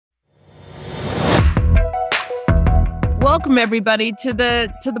welcome everybody to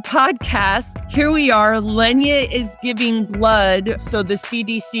the podcast. Here we are. Lenya is giving blood so the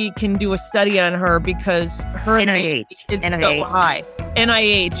CDC can do a study on her because her NIH is so high.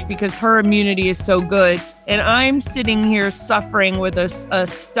 NIH, because her immunity is so good. And I'm sitting here suffering with a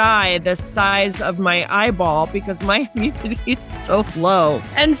sty the size of my eyeball because my immunity is so low.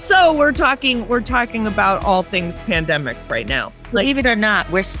 And so we're talking about all things pandemic right now. Believe it or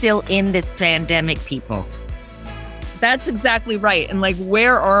not, we're still in this pandemic, people. That's exactly right. And like,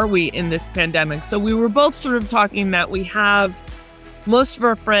 where are we in this pandemic? So we were both sort of talking that most of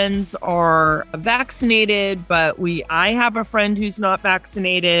our friends are vaccinated, but I have a friend who's not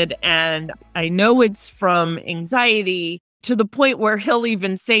vaccinated. And I know it's from anxiety to the point where he'll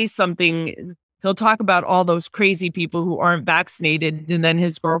even say something. He'll talk about all those crazy people who aren't vaccinated. And then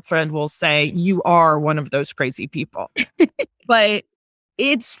his girlfriend will say, you are one of those crazy people. But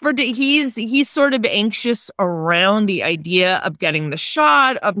he's sort of anxious around the idea of getting the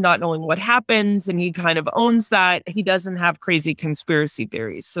shot, of not knowing what happens. And he kind of owns that. He doesn't have crazy conspiracy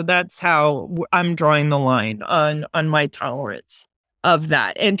theories. So that's how I'm drawing the line on my tolerance of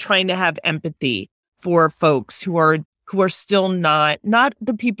that and trying to have empathy for folks who are still not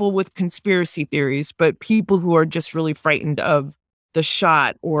the people with conspiracy theories, but people who are just really frightened of the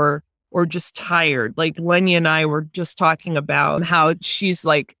shot or just tired. Like Lenya and I were just talking about how she's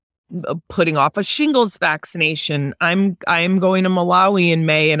like putting off a shingles vaccination. I'm going to Malawi in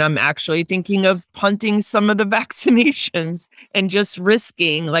May, and I'm actually thinking of punting some of the vaccinations and just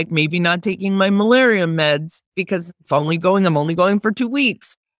risking like maybe not taking my malaria meds because I'm only going for 2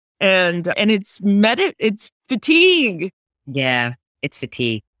 weeks. And it's fatigue. Yeah, it's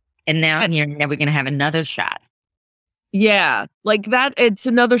fatigue. And now we're going to have another shot. Yeah, like that, it's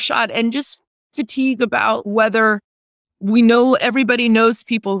another shot, and just fatigue about whether we know everybody knows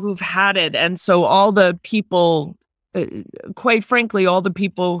people who've had it. And so all the people, quite frankly, all the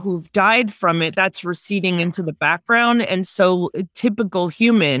people who've died from it, that's receding into the background. And so typical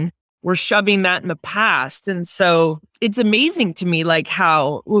human, we're shoving that in the past. And so it's amazing to me, like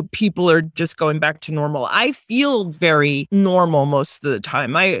how people are just going back to normal. I feel very normal most of the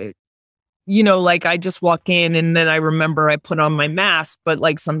time. Like I just walk in and then I remember I put on my mask, but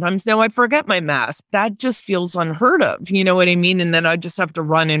like sometimes now I forget my mask. That just feels unheard of. You know what I mean? And then I just have to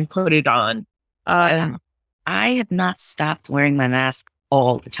run and put it on. I have not stopped wearing my mask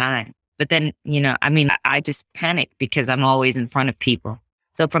all the time. But then, I just panic because I'm always in front of people.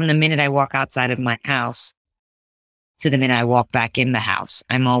 So from the minute I walk outside of my house to the minute I walk back in the house,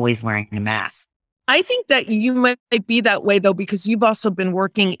 I'm always wearing a mask. I think that you might be that way, though, because you've also been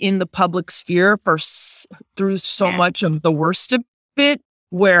working in the public sphere through so much of the worst of it,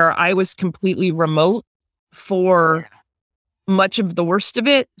 where I was completely remote for much of the worst of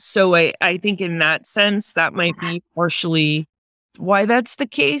it. So I think in that sense, that might be partially why that's the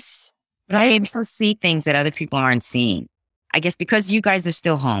case. But I also see things that other people aren't seeing. I guess because you guys are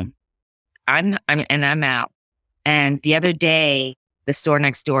still home. I'm out. And the other day, the store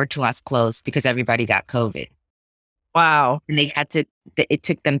next door to us closed because everybody got COVID. Wow. And it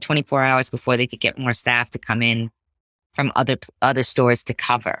took them 24 hours before they could get more staff to come in from other stores to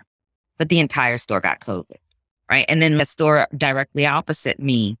cover. But the entire store got COVID, right? And then the store directly opposite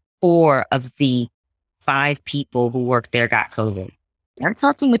me, 4 of the 5 people who worked there got COVID. I'm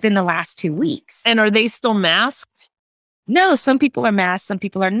talking within the last 2 weeks. And are they still masked? No, some people are masked, some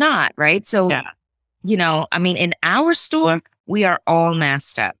people are not, right? So, in our store, we are all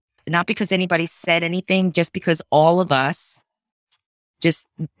masked up. Not because anybody said anything, just because all of us just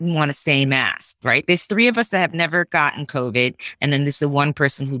want to stay masked, right? There's 3 of us that have never gotten COVID. And then there's the one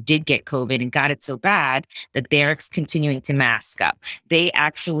person who did get COVID and got it so bad that they're continuing to mask up.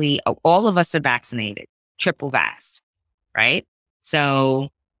 All of us are vaccinated, triple vaxxed, right? So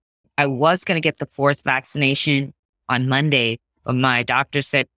I was going to get the 4th vaccination on Monday, but my doctor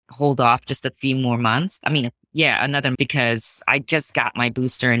said, hold off just a few more months. Another, because I just got my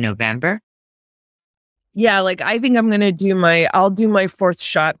booster in November. Yeah, like I think I'll do my 4th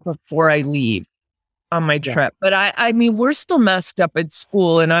shot before I leave on my trip. But I mean, we're still masked up at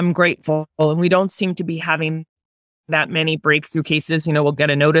school and I'm grateful. And we don't seem to be having that many breakthrough cases. We'll get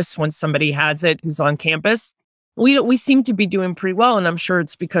a notice when somebody has it who's on campus. We seem to be doing pretty well, and I'm sure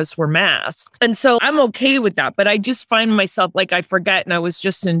it's because we're masked. And so I'm okay with that. But I just find myself like I forget. And I was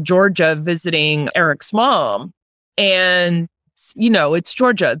just in Georgia visiting Eric's mom, and it's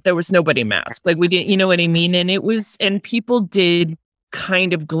Georgia. There was nobody masked. Like we didn't, you know what I mean? And people did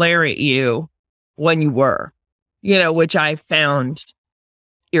kind of glare at you when you were, which I found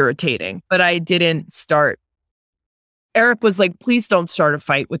irritating. But I didn't start Eric was like, please don't start a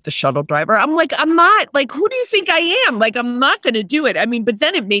fight with the shuttle driver. I'm like, I'm not. Like, who do you think I am? Like, I'm not going to do it. I mean, but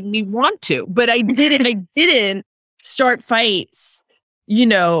then it made me want to, but I didn't start fights, you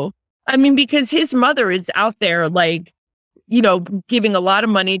know. I mean, because his mother is out there, like, you know, giving a lot of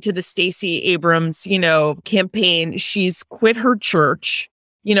money to the Stacey Abrams, you know, campaign. She's quit her church,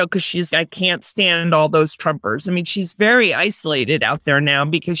 you know, because I can't stand all those Trumpers. I mean, she's very isolated out there now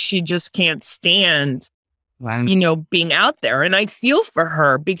because she just can't stand, you know, being out there. And I feel for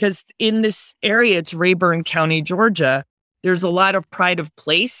her because in this area, it's Rayburn County, Georgia, there's a lot of pride of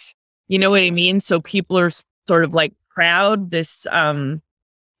place. You know what I mean? So people are sort of like proud. This,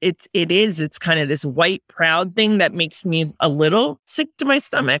 it's kind of this white proud thing that makes me a little sick to my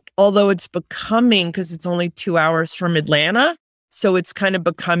stomach, although it's becoming, because it's only 2 hours from Atlanta. So it's kind of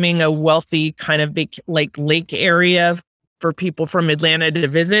becoming a wealthy kind of big, like lake area for people from Atlanta to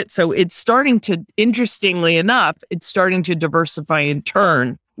visit. So it's starting to, interestingly enough, it's starting to diversify in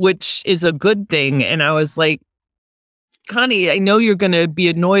turn, which is a good thing. And I was like, Connie, I know you're going to be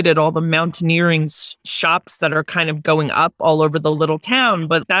annoyed at all the mountaineering shops that are kind of going up all over the little town,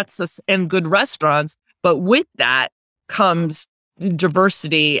 but and good restaurants. But with that comes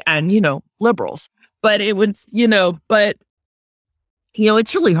diversity and, you know, liberals. But it was, you know,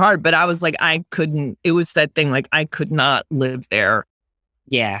 it's really hard. But I was like, it was that thing, like I could not live there.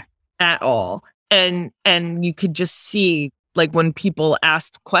 Yeah. At all. And you could just see, like, when people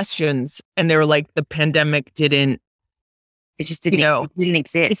asked questions and they were like, the pandemic didn't, it just didn't, it didn't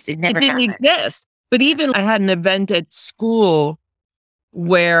exist. It never didn't exist. But even I had an event at school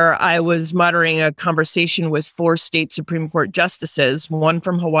where I was moderating a conversation with 4 state Supreme Court justices, one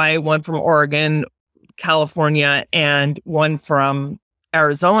from Hawaii, one from Oregon, California, and one from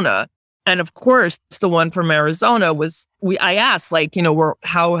Arizona. And of course, the one from Arizona I asked, like, you know,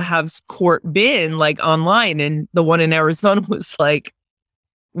 how has court been, like, online? And the one in Arizona was like,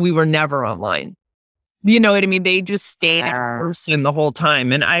 we were never online. You know what I mean? They just stayed in person the whole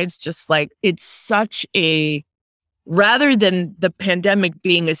time. And I was just like, it's such rather than the pandemic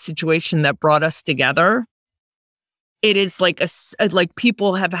being a situation that brought us together, it is like like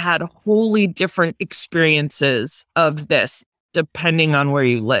people have had wholly different experiences of this depending on where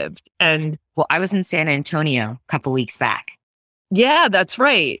you lived. And well, I was in San Antonio a couple weeks back. Yeah, that's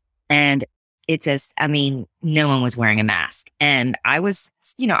right. And it says, I mean, no one was wearing a mask. And I was,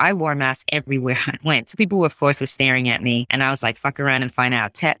 you know, I wore a mask everywhere I went. So people, of course, were staring at me. And I was like, fuck around and find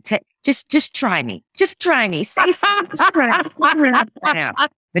out. Just try me. Just try me. Say something. Just try me.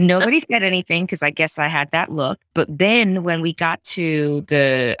 But nobody said anything because I guess I had that look. But then when we got to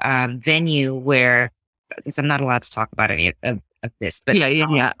the venue where, because I'm not allowed to talk about any of this, but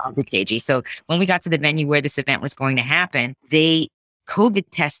I'll be cagey. So when we got to the venue where this event was going to happen, they COVID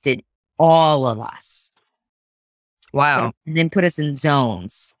tested all of us. Wow. And then put us in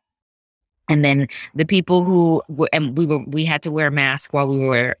zones. And then the people who were, and we had to wear a mask while we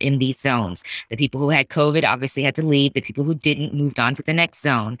were in these zones. The people who had COVID obviously had to leave. The people who didn't moved on to the next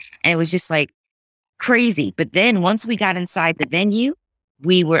zone. And it was just like crazy. But then once we got inside the venue,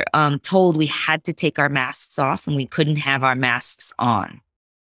 we were told we had to take our masks off and we couldn't have our masks on.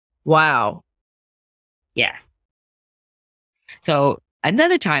 Wow. Yeah. So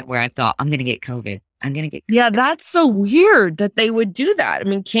another time where I thought, I'm going to get COVID. Yeah, that's so weird that they would do that. I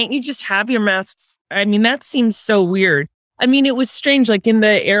mean, can't you just have your masks? I mean, that seems so weird. I mean, it was strange. Like in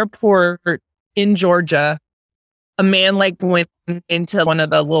the airport in Georgia, a man like went into one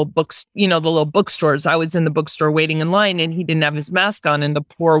of the little books, you know, the little bookstores. I was in the bookstore waiting in line and he didn't have his mask on. And the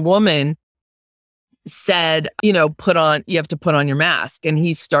poor woman said, you know, you have to put on your mask. And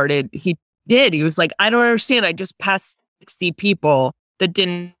he did. He was like, I don't understand. I just passed 60 people that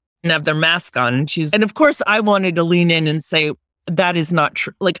didn't have their mask on. And of course I wanted to lean in and say, that is not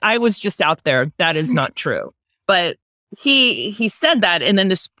true. Like I was just out there. That is not true. But he said that. And then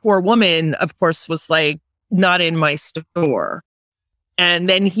this poor woman, of course, was like, not in my store. And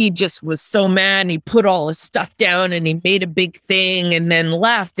then he just was so mad and he put all his stuff down and he made a big thing and then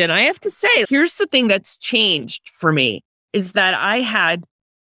left. And I have to say, here's the thing that's changed for me is that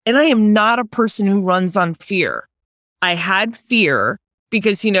and I am not a person who runs on fear. I had fear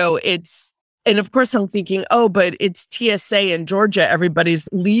because, you know, and of course I'm thinking, oh, but it's TSA in Georgia. Everybody's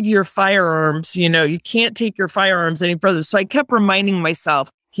leave your firearms. You know, you can't take your firearms any further. So I kept reminding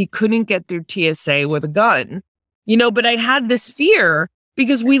myself he couldn't get through TSA with a gun, you know, but I had this fear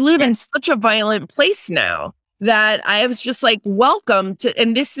because we live in such a violent place now that I was just like, welcome to,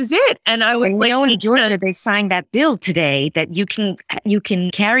 and this is it. And I was like, in Georgia, they signed that bill today that you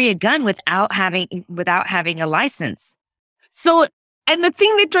can carry a gun without having a license. So, and the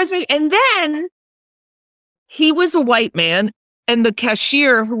thing that drives me, and then he was a white man, and the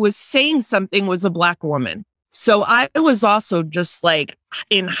cashier who was saying something was a Black woman. So I was also just like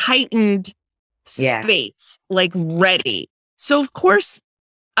in heightened space, like ready. So of course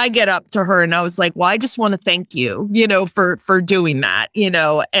I get up to her and I was like, well, I just want to thank you, for doing that,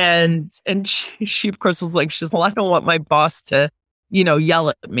 and she of course was like, well, I don't want my boss to, yell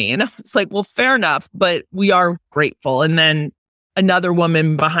at me. And I was like, well, fair enough, but we are grateful. And then another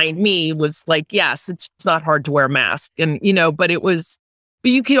woman behind me was like, yes, it's not hard to wear a mask. And, but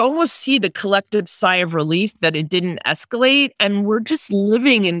you could almost see the collective sigh of relief that it didn't escalate. And we're just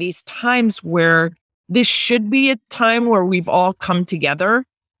living in these times where this should be a time where we've all come together.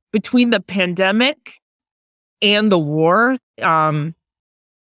 Between the pandemic and the war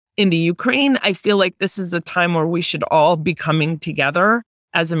in the Ukraine, I feel like this is a time where we should all be coming together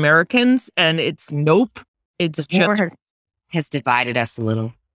as Americans. And it's nope. It's the war has divided us a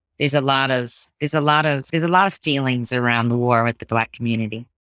little. There's a lot of feelings around the war with the Black community.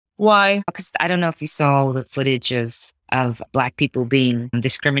 Why? Because I don't know if you saw the footage of Black people being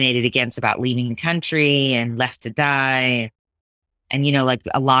discriminated against about leaving the country and left to die. And, like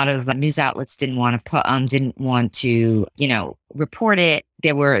a lot of news outlets didn't want to report it.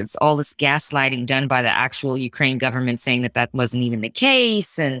 There was all this gaslighting done by the actual Ukraine government saying that wasn't even the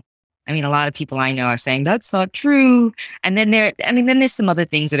case. And I mean, a lot of people I know are saying that's not true. And then there's some other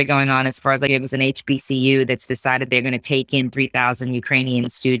things that are going on as far as like it was an HBCU that's decided they're going to take in 3,000 Ukrainian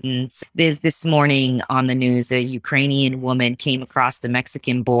students. There's this morning on the news, a Ukrainian woman came across the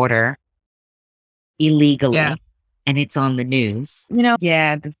Mexican border illegally. Yeah. And it's on the news.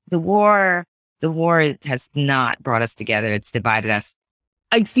 The war has not brought us together. It's divided us.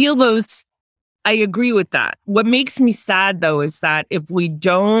 I agree with that. What makes me sad, though, is that if we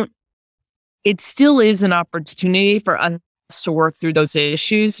don't, it still is an opportunity for us to work through those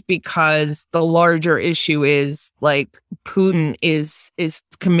issues, because the larger issue is like Putin is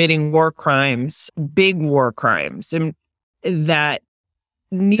committing war crimes, big war crimes, and that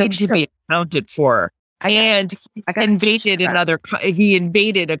need to be accounted for. And he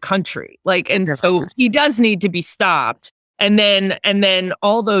invaded a country, so he does need to be stopped. And then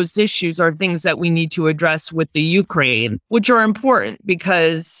all those issues are things that we need to address with the Ukraine, which are important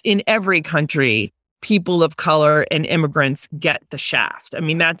because in every country, people of color and immigrants get the shaft. I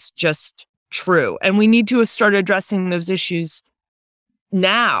mean, that's just true. And we need to start addressing those issues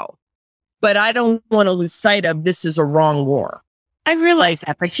now. But I don't want to lose sight of this is a wrong war. I realize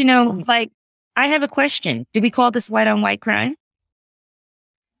that, but I have a question. Do we call this white on white crime?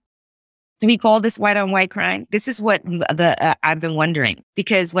 Do we call this white on white crime? This is what I've been wondering,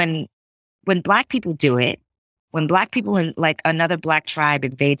 because when Black people do it, when Black people in like another Black tribe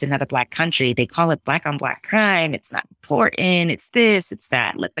invades another Black country, they call it black on black crime. It's not important. It's this, it's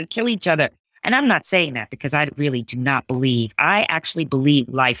that. Let them kill each other. And I'm not saying that because I really do not believe. I actually believe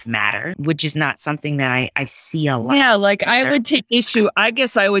life matters, which is not something that I see a lot. Yeah, I would take issue. I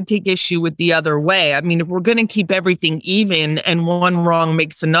guess I would take issue with the other way. I mean, if we're going to keep everything even and one wrong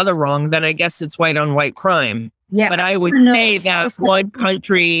makes another wrong, then I guess it's white on white crime. Yeah, but I would say that one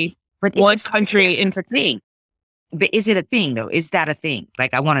country it's a thing. But is it a thing though? Is that a thing?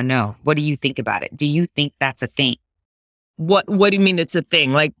 I want to know. What do you think about it? Do you think that's a thing? What do you mean it's a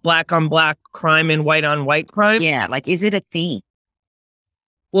thing? Like black on black crime and white on white crime? Yeah, is it a thing?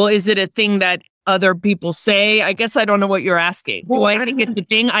 Well, is it a thing that other people say? I guess I don't know what you're asking. Do I think it's a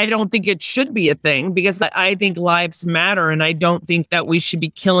thing? I don't think it should be a thing because I think lives matter and I don't think that we should be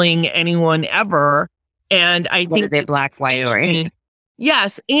killing anyone ever. And I think they're black, white, or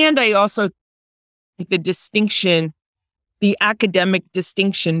yes. And I also think the academic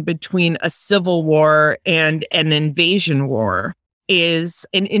distinction between a civil war and an invasion war is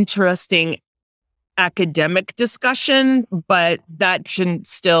an interesting academic discussion, but that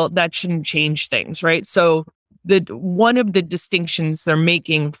shouldn't change things, right? So one of the distinctions they're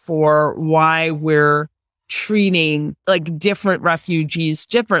making for why we're treating different refugees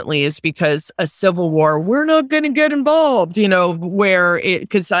differently is because a civil war, we're not going to get involved,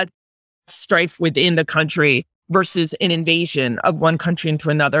 because that's strife within the country versus an invasion of one country into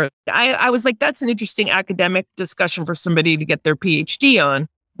another. I was like, that's an interesting academic discussion for somebody to get their PhD on,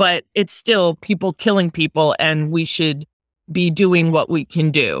 but it's still people killing people and we should be doing what we can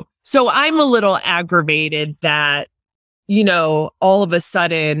do. So I'm a little aggravated that, all of a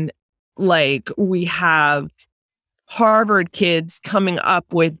sudden, we have Harvard kids coming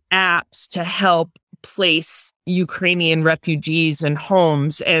up with apps to help place Ukrainian refugees in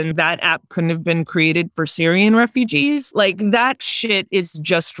homes, and that app couldn't have been created for Syrian refugees. That shit is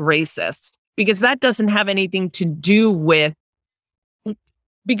just racist because that doesn't have anything to do with,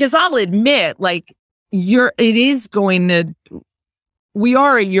 because I'll admit, we are a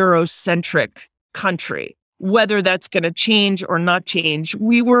Eurocentric country, whether that's going to change or not change.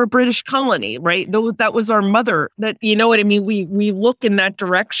 We were a British colony, right? That was our mother. That, you know what I mean? We look in that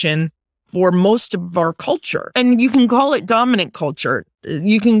direction for most of our culture. And you can call it dominant culture.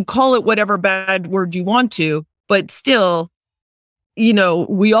 You can call it whatever bad word you want to, but still,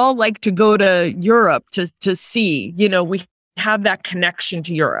 we all like to go to Europe to see, we have that connection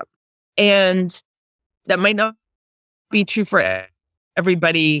to Europe. And that might not be true for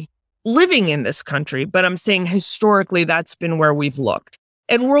everybody living in this country, but I'm saying historically, that's been where we've looked.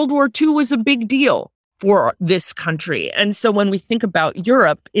 And World War II was a big deal for this country. And so when we think about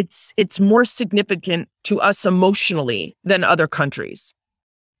Europe, it's more significant to us emotionally than other countries.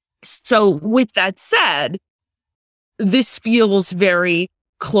 So with that said, this feels very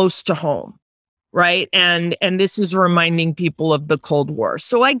close to home, right? And this is reminding people of the Cold War.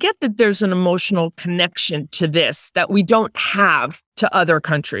 So I get that there's an emotional connection to this that we don't have to other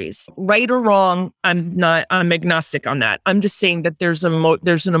countries. Right or wrong, I'm agnostic on that. I'm just saying that there's an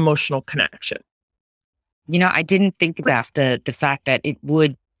emotional connection. I didn't think about the fact that it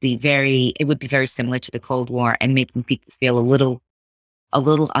would be very similar to the Cold War and making people feel a little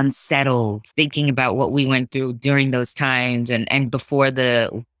unsettled, thinking about what we went through during those times and before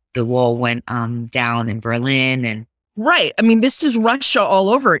the wall went down in Berlin. And right. I mean, this is Russia all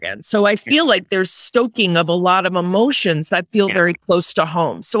over again. So I feel like there's stoking of a lot of emotions that feel very close to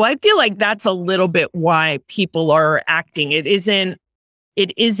home. So I feel like that's a little bit why people are acting. It isn't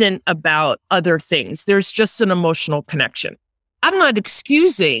about other things. There's just an emotional connection. I'm not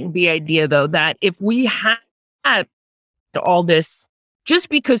excusing the idea, though, that if we had all this, just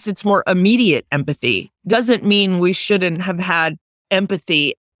because it's more immediate empathy, doesn't mean we shouldn't have had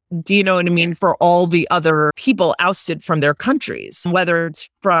empathy. Do you know what I mean? For all the other people ousted from their countries, whether it's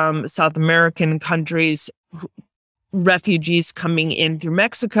from South American countries, refugees coming in through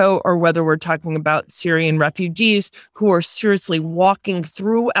Mexico, or whether we're talking about Syrian refugees who are seriously walking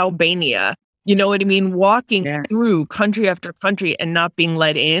through Albania, you know what I mean? Walking through country after country and not being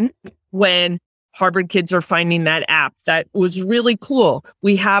let in, when Harvard kids are finding that app. That was really cool.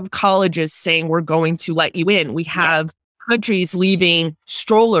 We have colleges saying we're going to let you in. We have countries leaving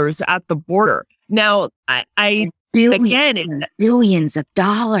strollers at the border. Now, billions of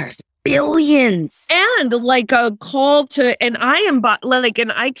dollars. Billions. And like a call to, and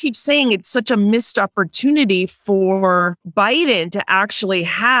I keep saying it's such a missed opportunity for Biden to actually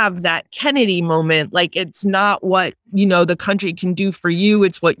have that Kennedy moment. Like, it's not what, the country can do for you.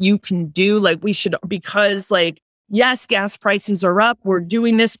 It's what you can do. Like, we should, because yes, gas prices are up. We're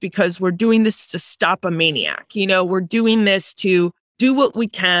doing this because we're doing this to stop a maniac. We're doing this to do what we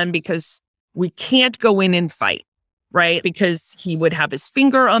can because we can't go in and fight. Right? Because he would have his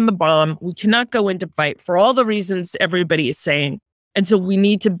finger on the bomb. We cannot go into fight for all the reasons everybody is saying. And so we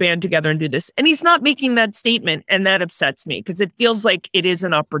need to band together and do this. And he's not making that statement. And that upsets me because it feels like it is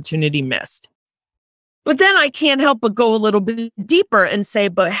an opportunity missed. But then I can't help but go a little bit deeper and say,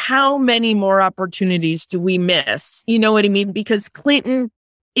 but how many more opportunities do we miss? You know what I mean? Because Clinton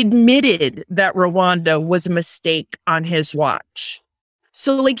admitted that Rwanda was a mistake on his watch.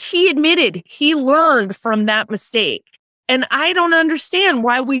 So he admitted he learned from that mistake. And I don't understand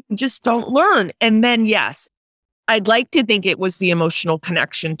why we just don't learn. And then, yes, I'd like to think it was the emotional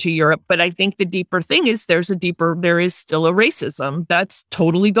connection to Europe. But I think the deeper thing is there is still a racism that's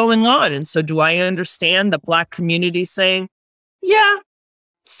totally going on. And so do I understand the Black community saying, yeah,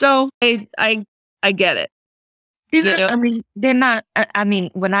 so I get it. They're not,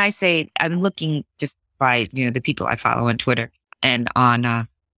 when I say I'm looking just by, the people I follow on Twitter, and on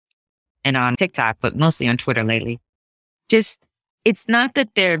TikTok, but mostly on Twitter lately. Just, it's not that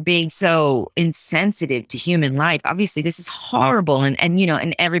they're being so insensitive to human life. Obviously, this is horrible, and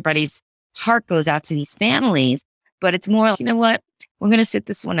everybody's heart goes out to these families. But it's more, you know what? We're gonna sit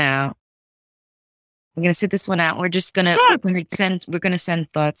this one out. We're just gonna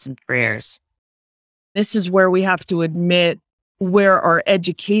send thoughts and prayers. This is where we have to admit where our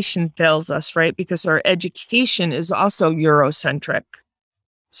education fails us, right? Because our education is also Eurocentric.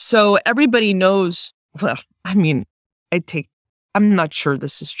 So everybody knows, I'm not sure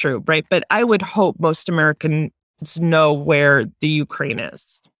this is true, right? But I would hope most Americans know where the Ukraine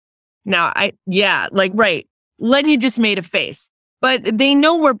is. Now, right. Lenny just made a face, but they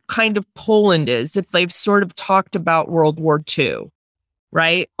know where kind of Poland is if they've sort of talked about World War II.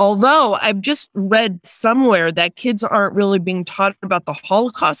 Right. Although I've just read somewhere that kids aren't really being taught about the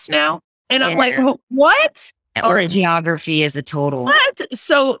Holocaust now. And I'm like, what? Or geography as a total. What?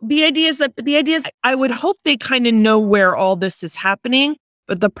 So the idea is I would hope they kind of know where all this is happening.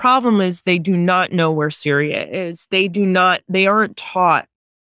 But the problem is they do not know where Syria is. They aren't taught,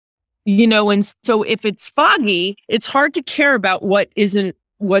 and so if it's foggy, it's hard to care about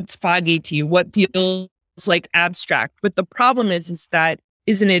what's foggy to you, what feels like abstract. But the problem is that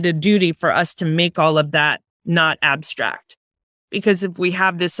isn't it a duty for us to make all of that not abstract? Because if we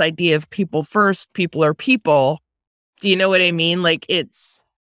have this idea of people first, people are people, do you know what I mean? Like it's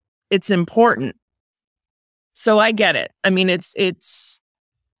important. So I get it. I mean, it's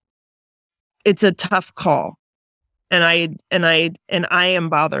a tough call. And I am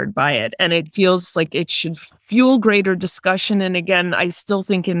bothered by it. And it feels like it should fuel greater discussion. And again, I still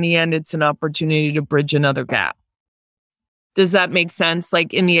think in the end, it's an opportunity to bridge another gap. Does that make sense?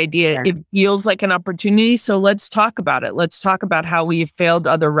 Like in the idea, It feels like an opportunity. So let's talk about it. Let's talk about how we have failed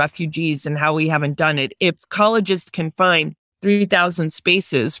other refugees and how we haven't done it. If colleges can find 3,000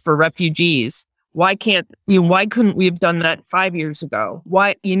 spaces for refugees, why couldn't we have done that 5 years ago?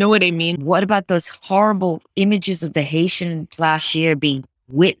 Why, you know what I mean? What about those horrible images of the Haitian last year being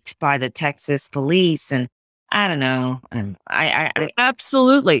whipped by the Texas police? And I don't know. I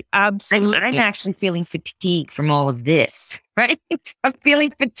absolutely. I'm actually feeling fatigue from all of this, right? I'm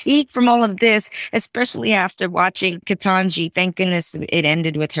feeling fatigue from all of this, especially after watching Ketanji. Thank goodness it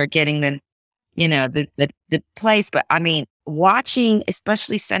ended with her getting the place. But I mean, watching,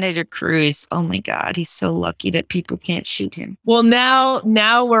 especially Senator Cruz, oh my God, he's so lucky that people can't shoot him. Well, now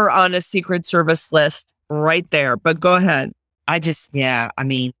we're on a Secret Service list right there, but go ahead.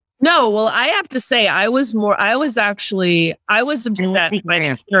 No, well, I have to say, I was upset by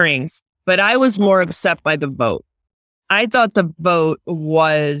the hearings, but I was more upset by the vote. I thought the vote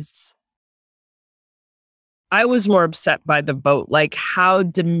I was more upset by the vote, like how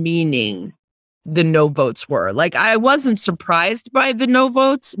demeaning the no votes were. Like, I wasn't surprised by the no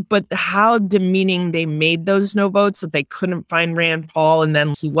votes, but how demeaning they made those no votes, that they couldn't find Rand Paul. And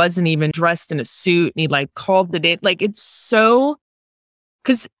then he wasn't even dressed in a suit and he like called the day. Like, it's so,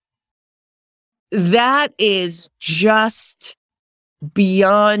 because that is just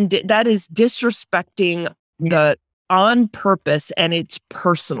beyond, that is disrespecting the on purpose, and it's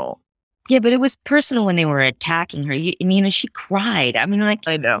personal. Yeah, but it was personal when they were attacking her. She cried. I mean, like,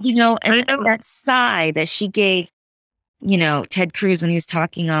 I know. And that sigh that she gave, Ted Cruz when he was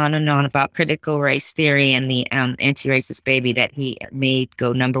talking on and on about critical race theory and the anti-racist baby that he made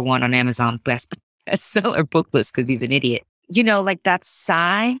go #1 on Amazon bestseller book list because he's an idiot. Like that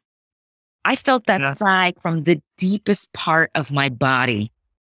sigh. I felt that sigh from the deepest part of my body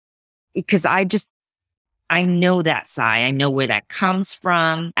because I know that sigh. I know where that comes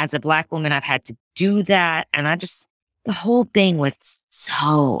from. As a Black woman, I've had to do that. And the whole thing was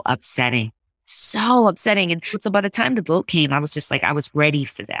so upsetting. And so by the time the vote came, I was just like, I was ready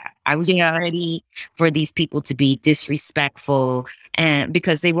for that. I was ready for these people to be disrespectful. And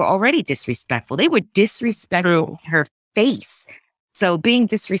because they were already disrespectful, they were disrespectful in her face. So being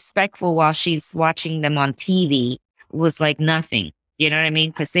disrespectful while she's watching them on TV was like nothing. You know what I mean?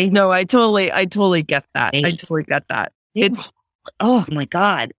 Because I totally get that. I totally get that. It's, oh my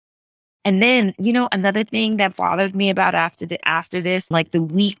God. And then, another thing that bothered me about after this, like the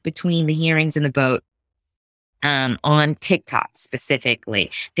week between the hearings and the vote, on TikTok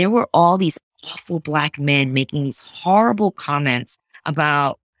specifically, there were all these awful Black men making these horrible comments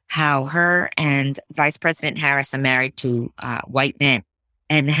about how her and Vice President Harris are married to white men,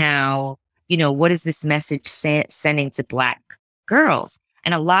 and how, what is this message sending to Black girls?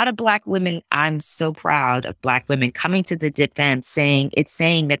 And a lot of Black women, I'm so proud of Black women coming to the defense saying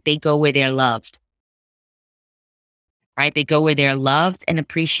that they go where they're loved, right? They go where they're loved and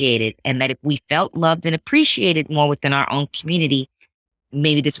appreciated. And that if we felt loved and appreciated more within our own community,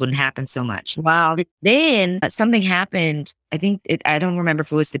 maybe this wouldn't happen so much. Wow. Then something happened. I don't remember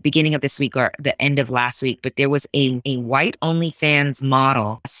if it was the beginning of this week or the end of last week, but there was a white OnlyFans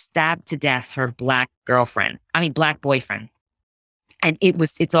model stabbed to death her Black boyfriend. And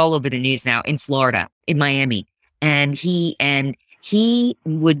it's all over the news now in Florida, in Miami. And he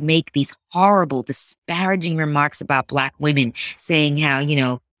would make these horrible, disparaging remarks about Black women, saying how,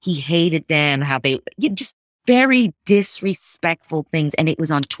 he hated them, how they just very disrespectful things. And it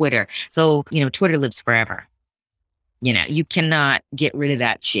was on Twitter. So, Twitter lives forever. You cannot get rid of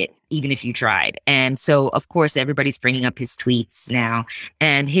that shit, even if you tried. And so, of course, everybody's bringing up his tweets now.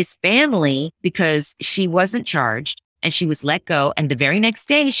 And his family, because she wasn't charged and she was let go. And the very next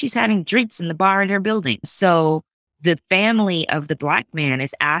day, she's having drinks in the bar in her building. So the family of the Black man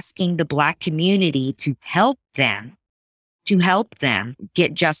is asking the Black community to help them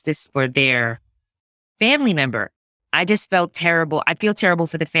get justice for their family member. I just felt terrible. I feel terrible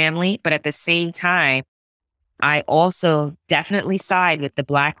for the family, but at the same time, I also definitely side with the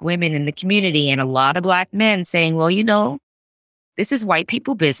Black women in the community and a lot of Black men saying, well, this is white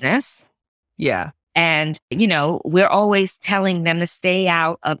people business. Yeah. And, we're always telling them to stay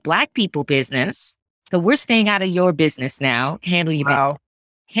out of Black people business. So we're staying out of your business now. Handle your business.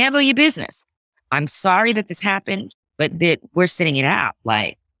 Handle your business. I'm sorry that this happened, but we're sitting it out.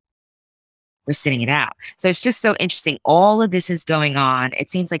 We're sitting it out. So it's just so interesting. All of this is going on. It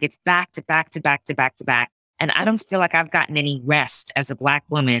seems like it's back to back to back to back to back. And I don't feel like I've gotten any rest as a Black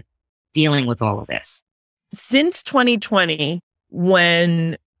woman dealing with all of this. Since 2020,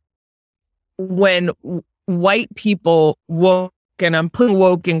 when white people woke, and I'm putting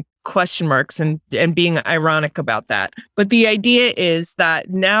woke in question marks and being ironic about that. But the idea is that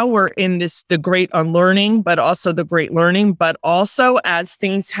now we're in the great unlearning, but also the great learning, but also as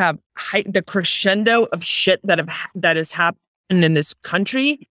things have the crescendo of shit that has happened in this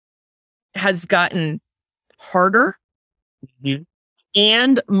country has gotten harder. Mm-hmm.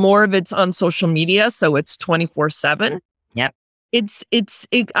 And more of it's on social media. So it's 24/7. Yep.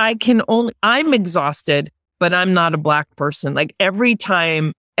 I'm exhausted, but I'm not a Black person. Like every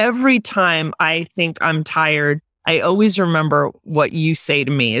time I think I'm tired, I always remember what you say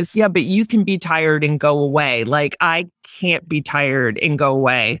to me is, yeah, but you can be tired and go away. Like I can't be tired and go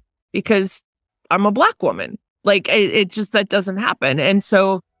away because I'm a Black woman. Like that doesn't happen. And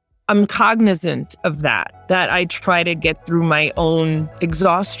so I'm cognizant of that I try to get through my own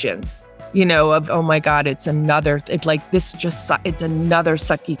exhaustion, of, oh my God, it's another sucky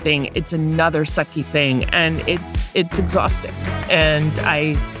thing. It's another sucky thing. And it's exhausting. And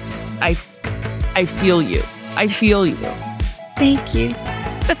I feel you. I feel you. Thank you.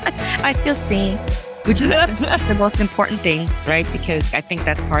 I feel seen, which is the most important things, right? Because I think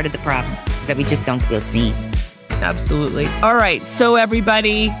that's part of the problem, that we just don't feel seen. Absolutely. All right. So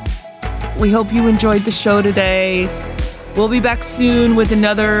everybody, we hope you enjoyed the show today. We'll be back soon with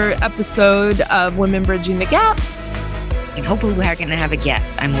another episode of Women Bridging the Gap. And hopefully we're going to have a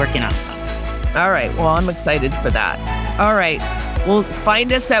guest. I'm working on something. All right. Well, I'm excited for that. All right. Well,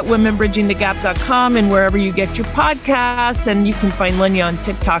 find us at womenbridgingthegap.com and wherever you get your podcasts. And you can find Lenya on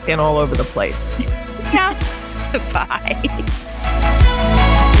TikTok and all over the place. Yeah. Bye.